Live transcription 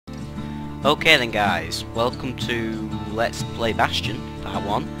Okay then guys, welcome to Let's Play Bastion, part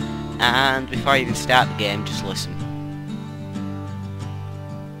 1, and before I even start the game, just listen.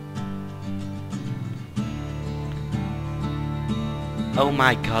 Oh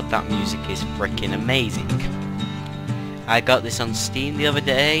my god, that music is freaking amazing. I got this on Steam the other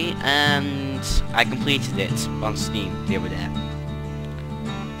day, and I completed it on Steam the other day.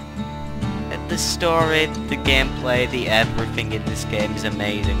 The story, the gameplay, the everything in this game is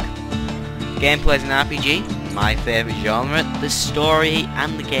amazing. Gameplay is an RPG, my favourite genre. The story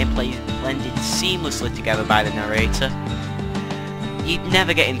and the gameplay is blended seamlessly together by the narrator. You'd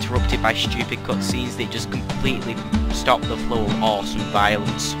never get interrupted by stupid cutscenes that just completely stop the flow of awesome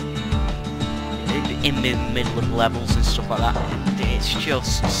violence in the middle of levels and stuff like that. It's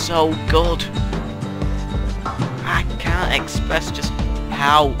just so good. I can't express just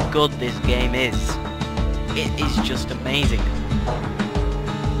how good this game is. It is just amazing.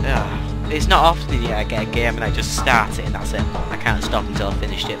 It's not often I get a game and I just start it and that's it. I can't stop until I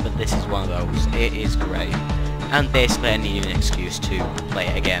finished it, but this is one of those. It is great. And basically I need an excuse to play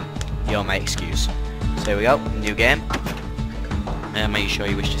it again. You're my excuse. So here we go, new game. Are you sure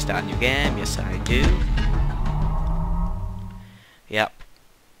you wish to start a new game? Yes I do. Yep.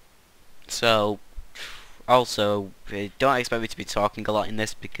 So, also, don't expect me to be talking a lot in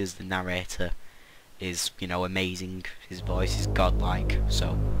this because the narrator is, you know, amazing. His voice is godlike,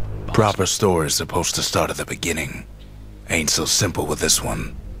 so... Proper story is supposed to start at the beginning. Ain't so simple with this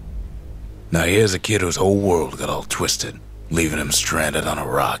one. Now here's a kid whose whole world got all twisted, leaving him stranded on a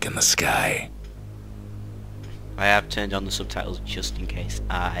rock in the sky. I have turned on the subtitles just in case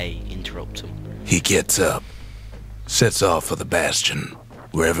I interrupt him. He gets up, sets off for the bastion,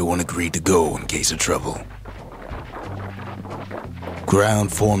 where everyone agreed to go in case of trouble.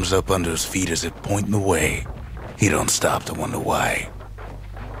 Ground forms up under his feet as if pointing the way. He don't stop to wonder why.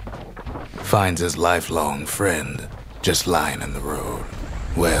 Finds his lifelong friend just lying in the road.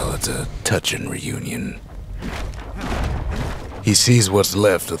 Well, it's a touching reunion. He sees what's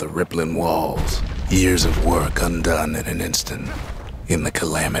left of the rippling walls. Years of work undone in an instant. In the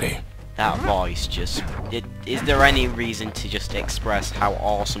calamity. That voice just... Is there any reason to just express how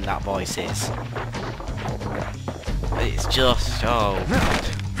awesome that voice is? It's just... oh god.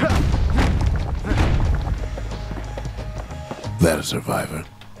 That a survivor?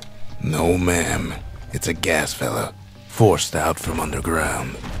 No, ma'am. It's a gas fella, forced out from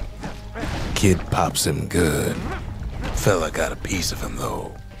underground. Kid pops him good. Fella got a piece of him,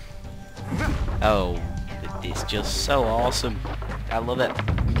 though. Oh, it's just so awesome. I love it.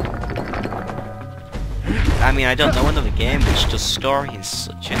 I mean, I don't know another game which does story in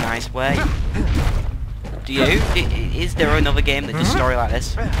such a nice way. Do you? Is there another game that does story like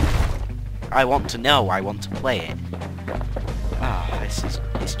this? I want to know. I want to play it.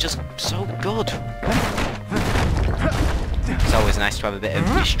 It's just so good. It's always nice to have a bit of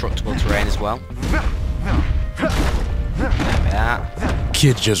destructible terrain as well. Like that.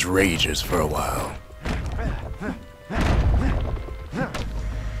 Kid just rages for a while.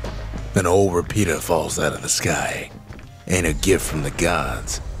 An old repeater falls out of the sky. Ain't a gift from the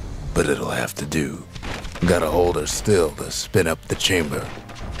gods, but it'll have to do. Gotta hold her still to spin up the chamber.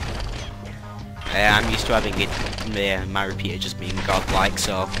 I'm used to having it, my repeater just being godlike,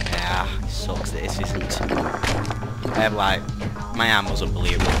 so it sucks that this isn't. I have like, my arm was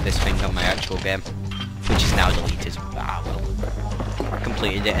unbelievable with this thing on my actual game, which is now deleted. Well, I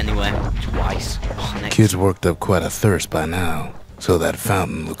completed it anyway, twice. Kid's worked up quite a thirst by now, so that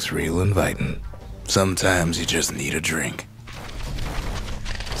fountain looks real inviting. Sometimes you just need a drink.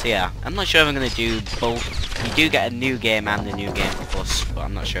 So yeah, I'm not sure if I'm going to do both. You do get a new game and a new game plus, but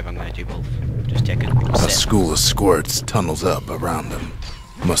I'm not sure if I'm going to do both. Just take a sip. A school of squirts tunnels up around him.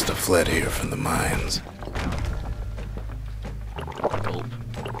 Must have fled here from the mines. Gulp.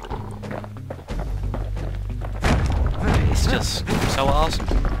 It's just so awesome.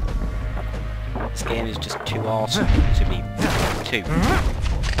 This game is just too awesome to be too.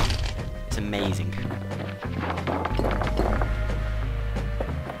 It's amazing.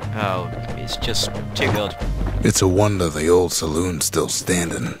 Oh, it's just too good. It's a wonder the old saloon's still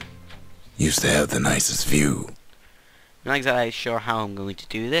standing. Used to have the nicest view. Not exactly sure how I'm going to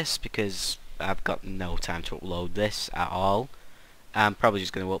do this because I've got no time to upload this at all. I'm probably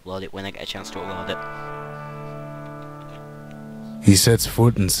just going to upload it when I get a chance to upload it. He sets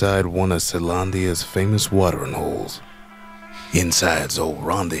foot inside one of Celandia's famous watering holes. Inside's old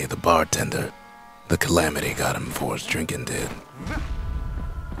Rondi, the bartender. The calamity got him before his drinking did.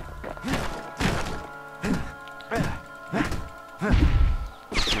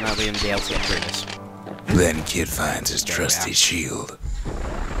 And I'll be able to get through this. Then Kid finds his trusty shield. Then Kid finds his trusty shield. Then Kid finds his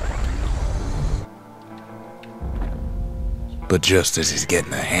trusty shield. But just as he's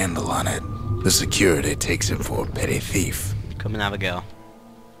getting a handle on it, the security takes him for a petty thief. Come and have a go.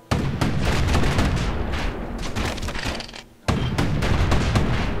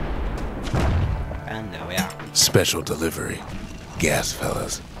 And there we are. Special delivery. Gas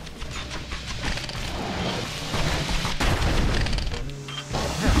fellas.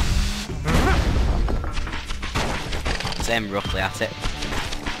 Same roughly at it.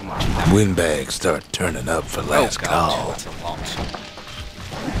 Windbags start turning up for last call. That's a lot.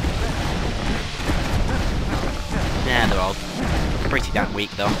 Yeah, they're all pretty damn weak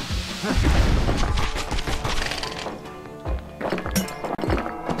though.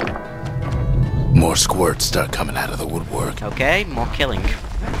 More squirts start coming out of the woodwork. Okay, more killing.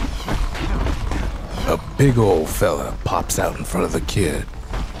 A big old fella pops out in front of the kid.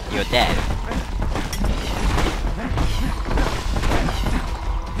 You're dead.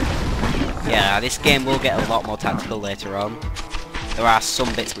 Yeah, this game will get a lot more tactical later on. There are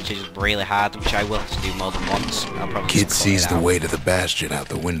some bits which are just really hard, which I will have to do more than once. I'll probably Kid sees the way to the bastion out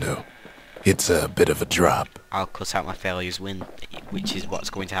the window. It's a bit of a drop. I'll cut out my failures which is what's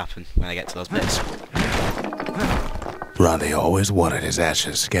going to happen when I get to those bits. Ronde always wanted his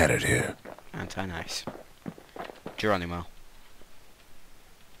ashes scattered here. Anti-nice. Geronimo.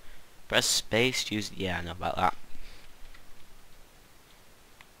 Press space to use... Yeah, I know about that.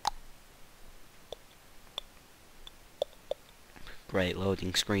 Great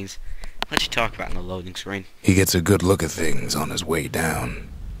loading screens. What you talk about on the loading screen? He gets a good look at things on his way down.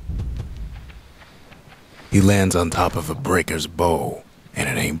 He lands on top of a breaker's bow, and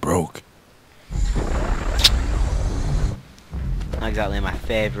it ain't broke. Not exactly my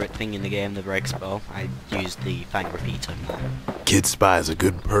favourite thing in the game, the breaker's bow. I use the fang repeater more. Kid spies a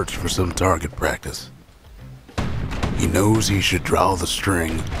good perch for some target practice. He knows he should draw the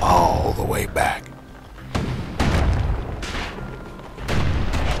string all the way back.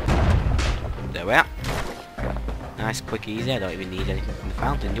 There we are. Nice, quick, easy. I don't even need anything from the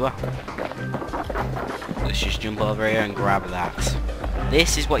fountain, do I? Let's just jump over here and grab that.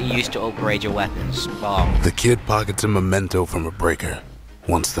 This is what you use to upgrade your weapons. Bomb. The kid pockets a memento from a breaker.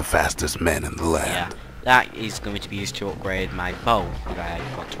 Once the fastest men in the land. Yeah, that is going to be used to upgrade my bow if I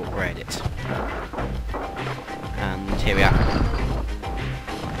want to upgrade it. And here we are.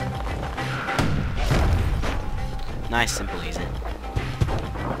 Nice, simple, easy.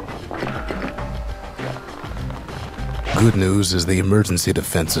 Good news is the emergency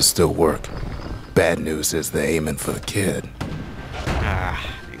defenses still work. Bad news is they're aiming for the kid.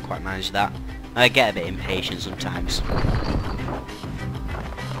 Didn't quite manage that. I get a bit impatient sometimes.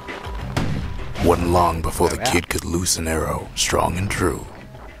 Wasn't long before the kid could loose an arrow, strong and true.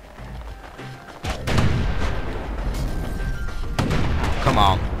 Come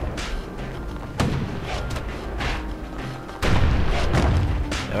on.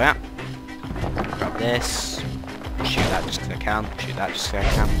 There we are. Grab this. Shoot that just because I can. Shoot that just because I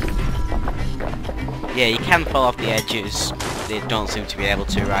can. Yeah, you can fall off the edges. They don't seem to be able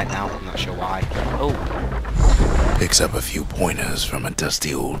to right now. I'm not sure why. Oh. Picks up a few pointers from a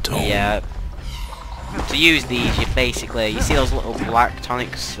dusty old tome. Yeah. To use these, you basically... You see those little black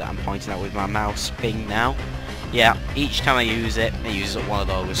tonics that I'm pointing at with my mouse ping now? Yeah, each time I use it uses up one of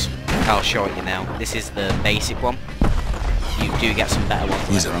those. I'll show it you now. This is the basic one. You do get some better ones.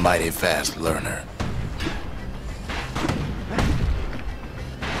 He's a mighty fast learner.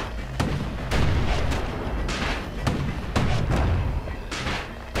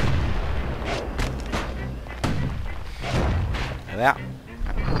 Yeah.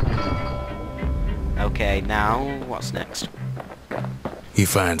 Okay, now what's next? He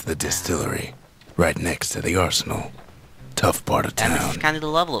finds the distillery right next to the arsenal. Tough part of town. And this is kind of the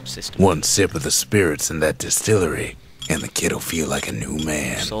level up system. One sip of the spirits in that distillery, and the kid'll feel like a new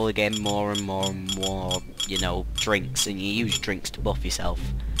man. Slowly getting more and more and more, you know, drinks, and you use drinks to buff yourself.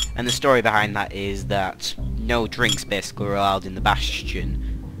 And the story behind that is that no drinks basically were allowed in the bastion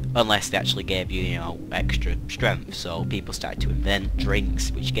unless they actually gave you, you know, extra strength. So people started to invent drinks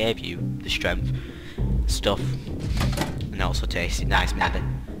which gave you the strength stuff, and also tasted nice maybe.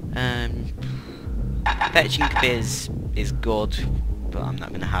 Fetching fizz is good, but I'm not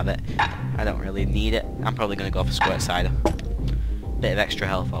going to have it. I don't really need it. I'm probably going to go for squirt cider. Bit of extra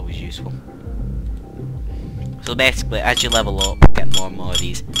health always useful. So basically, as you level up, you get more and more of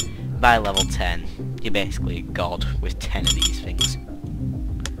these. By level 10, you're basically God with 10 of these things.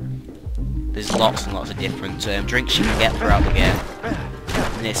 There's lots and lots of different drinks you can get throughout the game.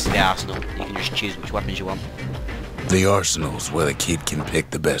 And this is the arsenal. You can just choose which weapons you want. The arsenal's where the kid can pick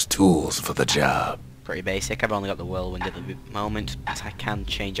the best tools for the job. Pretty basic. I've only got the whirlwind at the moment, but I can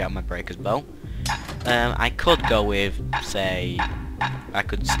change out my breaker's bow. I could go with, say, I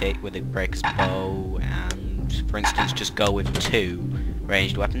could stick with a breaker's bow and, for instance, just go with 2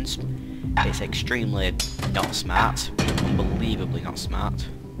 ranged weapons. It's extremely not smart, unbelievably not smart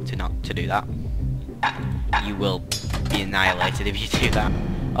to do that. You will be annihilated if you do that.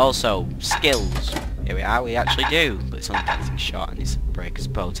 Also, skills. Here we are, we actually do, but it's only dancing shot and it's breaker's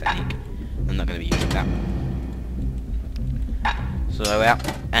bow technique. I'm not going to be using that. So there we are.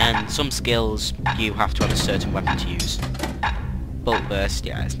 And some skills you have to have a certain weapon to use. Bolt burst,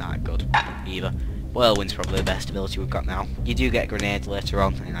 yeah, it's not good either. Whirlwind's probably the best ability we've got now. You do get grenades later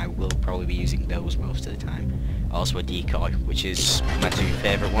on, and I will probably be using those most of the time. Also a decoy, which is my 2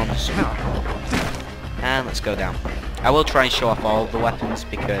 favourite ones. And let's go down. I will try and show off all the weapons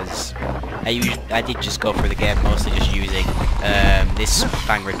because I did just go through the game mostly just using this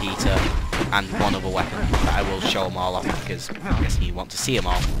bang repeater and one other weapon, but I will show them all off because I guess you want to see them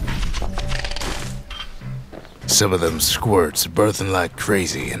all. Some of them squirts birthing like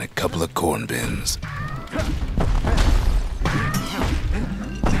crazy in a couple of corn bins.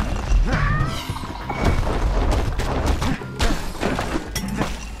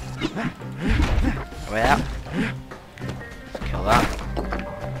 Well, let's kill that.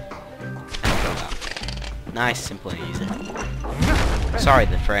 And kill that. Nice, simple and easy. Sorry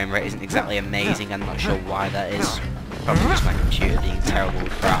the frame rate isn't exactly amazing, I'm not sure why that is. Probably just my computer being terrible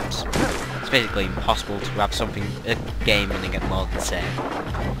with fraps. It's basically impossible to have a game running at more than, say,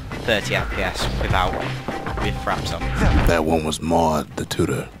 30 FPS with fraps on. That one was Maud, the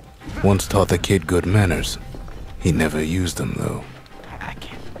tutor. Once taught the kid good manners. He never used them, though.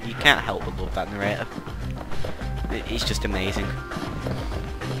 You can't help but love that narrator. He's just amazing.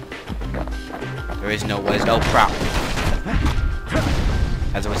 There is no words. Oh crap!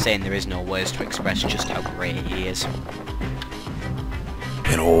 As I was saying, there is no words to express just how great he is.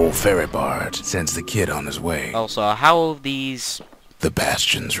 An old ferry barge sends the kid on his way. Also, how are these... The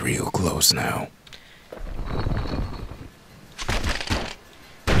bastion's real close now.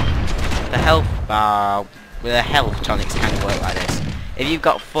 The health bar... With the health tonics kind of work like this. If you've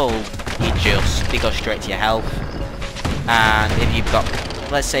got full, they go straight to your health. And if you've got...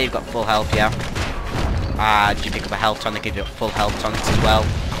 Let's say you've got full health, yeah. You pick up a health tonic, if you've got full health tonics as well.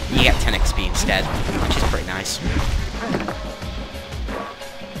 You get 10 XP instead, which is pretty nice.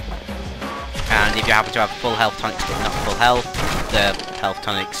 And if you happen to have full health tonics but not full health, the health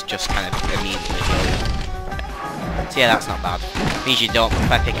tonics just kind of immediately heal you. So yeah, that's not bad. It means you don't,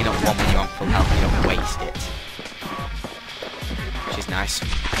 by picking up one when you're on full health, you don't waste it. Which is nice.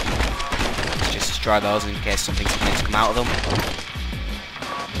 Let's just destroy those in case something's going to come out of them.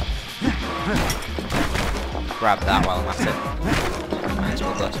 Grab that while I'm at it. Might as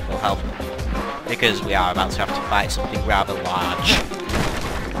well go to full health. Because we are about to have to fight something rather large.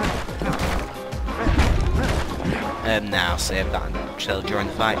 Now save that until during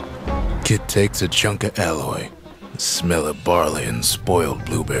the fight. Kid takes a chunk of alloy. The smell of barley and spoiled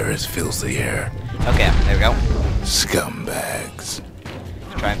blueberries fills the air. Okay, there we go. Scumbags.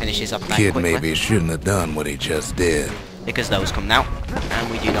 Try and finish this off nice Kid quickly. maybe shouldn't have done what he just did. Because those come now, and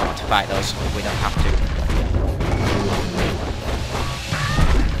we do not want to fight those. We don't have to.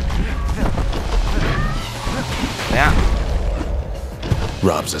 Yeah.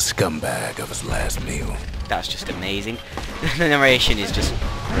 Robs a scumbag of his last meal. That's just amazing. The narration is just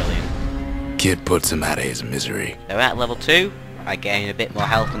brilliant. Kid puts him out of his misery. They're at level 2. I gain a bit more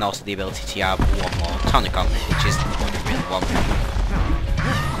health and also the ability to have one more tonic on me, which is what I really want.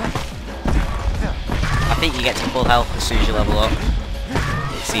 I think you get to full health as soon as you level up.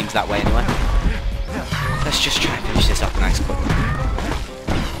 It seems that way anyway. Let's just try and finish this off nice quick.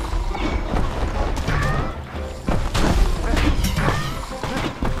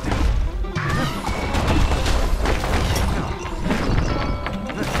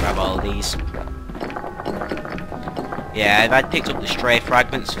 Grab all of these. Yeah, if I'd picked up the stray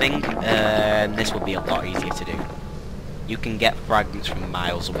fragments thing, this would be a lot easier to do. You can get fragments from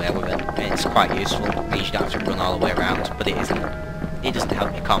miles away with it, and it's quite useful. It means you don't have to run all the way around, but it doesn't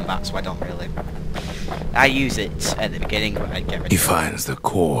help your combat, so I don't really... I use it at the beginning, but I get rid of it. He finds the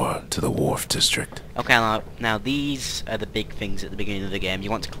core to the wharf district. Okay, now these are the big things at the beginning of the game. You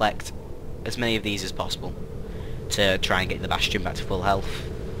want to collect as many of these as possible to try and get the bastion back to full health.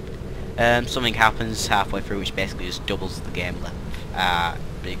 Something happens halfway through which basically just doubles the game length.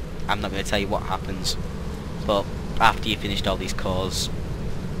 I'm not going to tell you what happens, but after you've finished all these cores,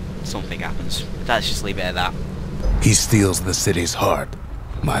 something happens. Let's just leave it at that. He steals the city's heart.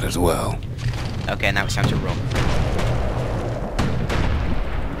 Might as well. Okay, now it's time to run.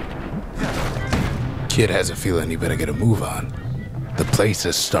 Kid has a feeling he better get a move on. The place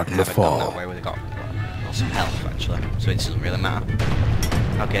is starting to fall. Where would they got? got some health actually, so it doesn't really matter.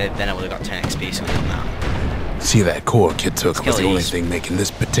 Okay, then I would have got 10 XP, so it doesn't matter. See, that core Kid took was the only these. thing making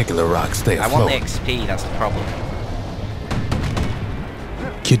this particular rock stay I afloat. want the XP, that's the problem.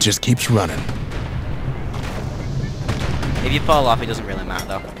 Kid just keeps running. If you fall off, it doesn't really matter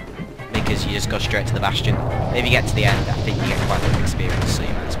though, because you just go straight to the bastion. If you get to the end, I think you get quite a lot of experience, so you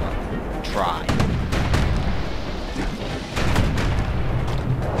might as well try.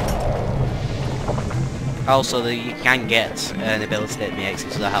 Also, you can get an ability that makes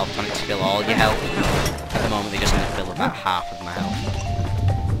it so the health tonic to fill all your health. At the moment, they're just going to fill about half of my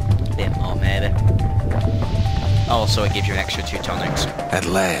health. A bit more, maybe. Also, it gives you an extra 2 tonics. At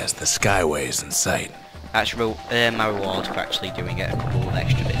last, the Skyway's in sight. That's my reward for actually doing it, a couple of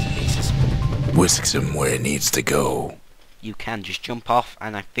extra bits and pieces. Whisks him where he needs to go. You can just jump off,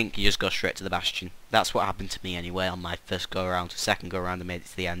 and I think you just go straight to the bastion. That's what happened to me anyway on my first go around. Second go around, I made it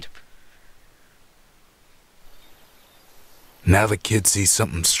to the end. Now the kid sees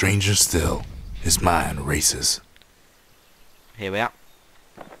something stranger still. His mind races. Here we are.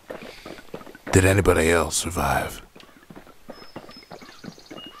 Did anybody else survive?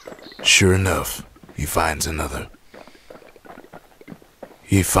 Sure enough, he finds another.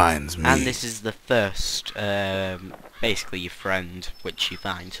 He finds me. And this is the first, basically your friend, which you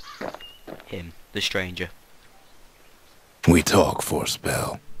find. Him, the stranger. We talk for a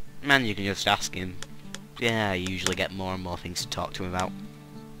spell. And you can just ask him. Yeah, you usually get more and more things to talk to him about.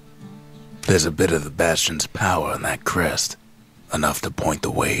 There's a bit of the Bastion's power in that crest. Enough to point the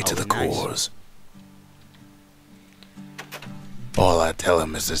way to the cores. All I tell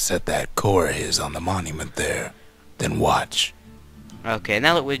him is to set that core of his on the monument there. Then watch. Okay,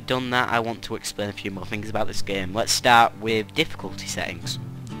 now that we've done that, I want to explain a few more things about this game. Let's start with difficulty settings.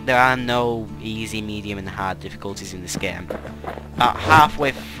 There are no easy, medium and hard difficulties in this game. About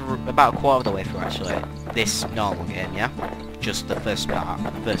halfway through, about a quarter of the way through actually, this normal game, yeah? Just the first part,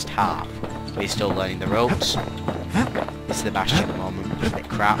 first half, where you're still learning the ropes. This is the bastion at the moment, just a bit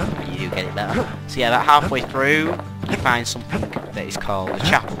crap, but you do get it better. So yeah, about halfway through, you find something that is called a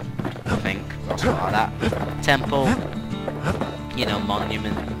chapel, I think, or something like that. Temple, you know,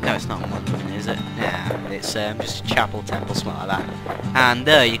 monument. No, it's not a monument, is it? Yeah, it's just a chapel, temple, something like that. And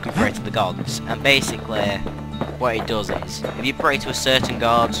there you can pray to the gods. And basically, what it does is, if you pray to a certain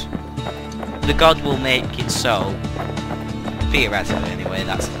god, the god will make it so, theoretically anyway,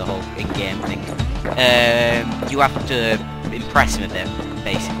 that's the whole in-game thing. You have to impress him a bit,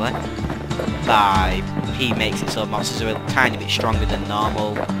 basically. By, he makes it so monsters are a tiny bit stronger than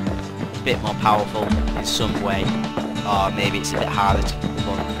normal, a bit more powerful in some way. Or maybe it's a bit harder to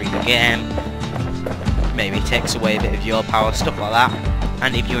perform through the game. Maybe it takes away a bit of your power, stuff like that.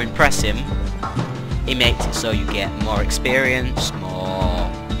 And if you impress him, he makes it so you get more experience, more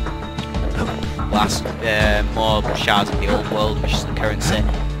more shards of the old world, which is the currency,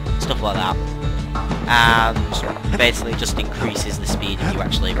 stuff like that. And basically it just increases the speed of you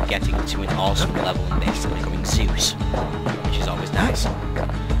actually getting to an awesome level and basically becoming Zeus, which is always nice.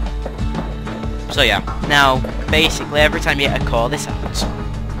 So yeah, now basically every time you hit a core this happens.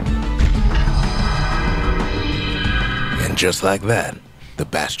 And just like that, the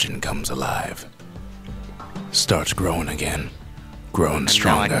Bastion comes alive. Starts growing again. Growing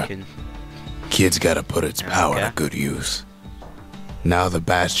stronger. Kid's gotta put its power to good use. Now the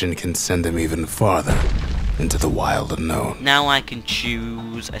Bastion can send him even farther into the wild unknown. Now I can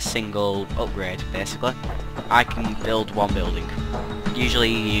choose a single upgrade, basically. I can build one building.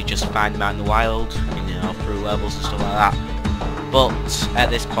 Usually you just find them out in the wild, you know, through levels and stuff like that. But at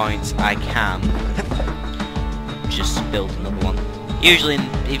this point I can just build another one. Usually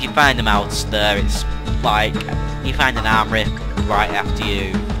if you find them out there, it's like you find an armory right after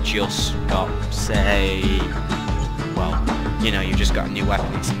you just got, say, well, you know, you've just got a new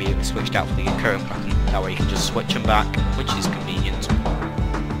weapon, it's immediately switched out for the current weapon. That way you can just switch them back, which is convenient.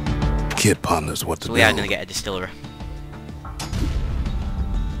 Kid ponders what to do. So we are going to get a distillery.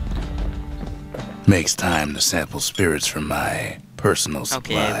 Makes time to sample spirits from my personal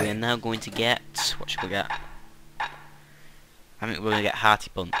supply. Okay, we're now going to get, what should we get? I think we're going to get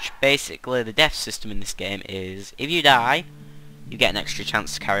Hearty Punch. Basically, the death system in this game is, if you die, you get an extra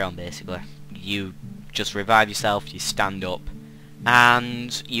chance to carry on, basically. You just revive yourself, you stand up,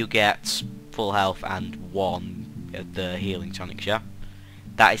 and you get full health and one of the healing tonics, yeah?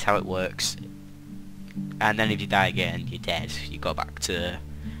 That is how it works. And then if you die again, you're dead. You go back to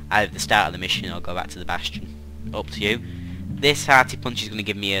either the start of the mission or go back to the bastion. Up to you. This Hearty Punch is going to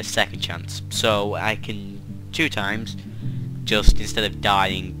give me a second chance. So I can, 2 times, just instead of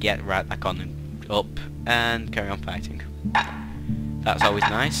dying, get right back on and up and carry on fighting. That's always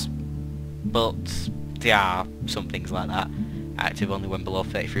nice. But there are some things like that. Active only when below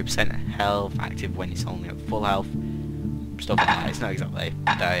 33% health, active when it's only at full health, stuff like that. It's not exactly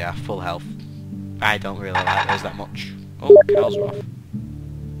full health. I don't really like those that much. Oh, cows are off.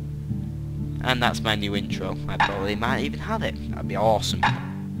 And that's my new intro. I probably might even have it. That'd be awesome.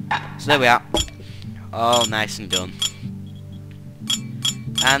 So there we are. All nice and done.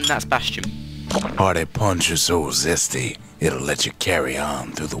 And that's Bastion. Party punch is so zesty, it'll let you carry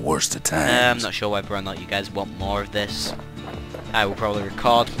on through the worst of times. I'm not sure whether or not you guys want more of this. I will probably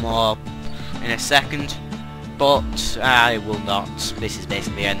record more in a second, but I will not. This is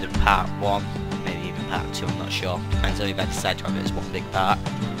basically the end of part 1, maybe even part 2, I'm not sure. Depends on if I decide to have it as one big part.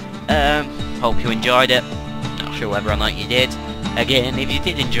 Hope you enjoyed it. Not sure whether or not you did. Again, if you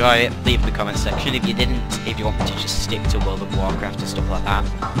did enjoy it, leave the comment section. If you didn't, if you want me to just stick to World of Warcraft and stuff like that,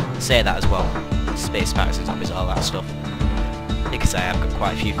 say that as well. Space pirates and zombies, all that stuff. Because I have got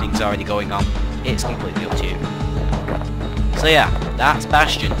quite a few things already going on. It's completely up to you. So yeah, that's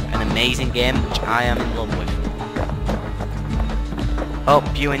Bastion, an amazing game which I am in love with.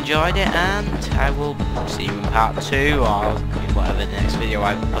 Hope you enjoyed it, and I will see you in part 2 or in whatever the next video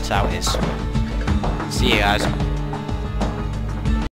I put out is. See you guys.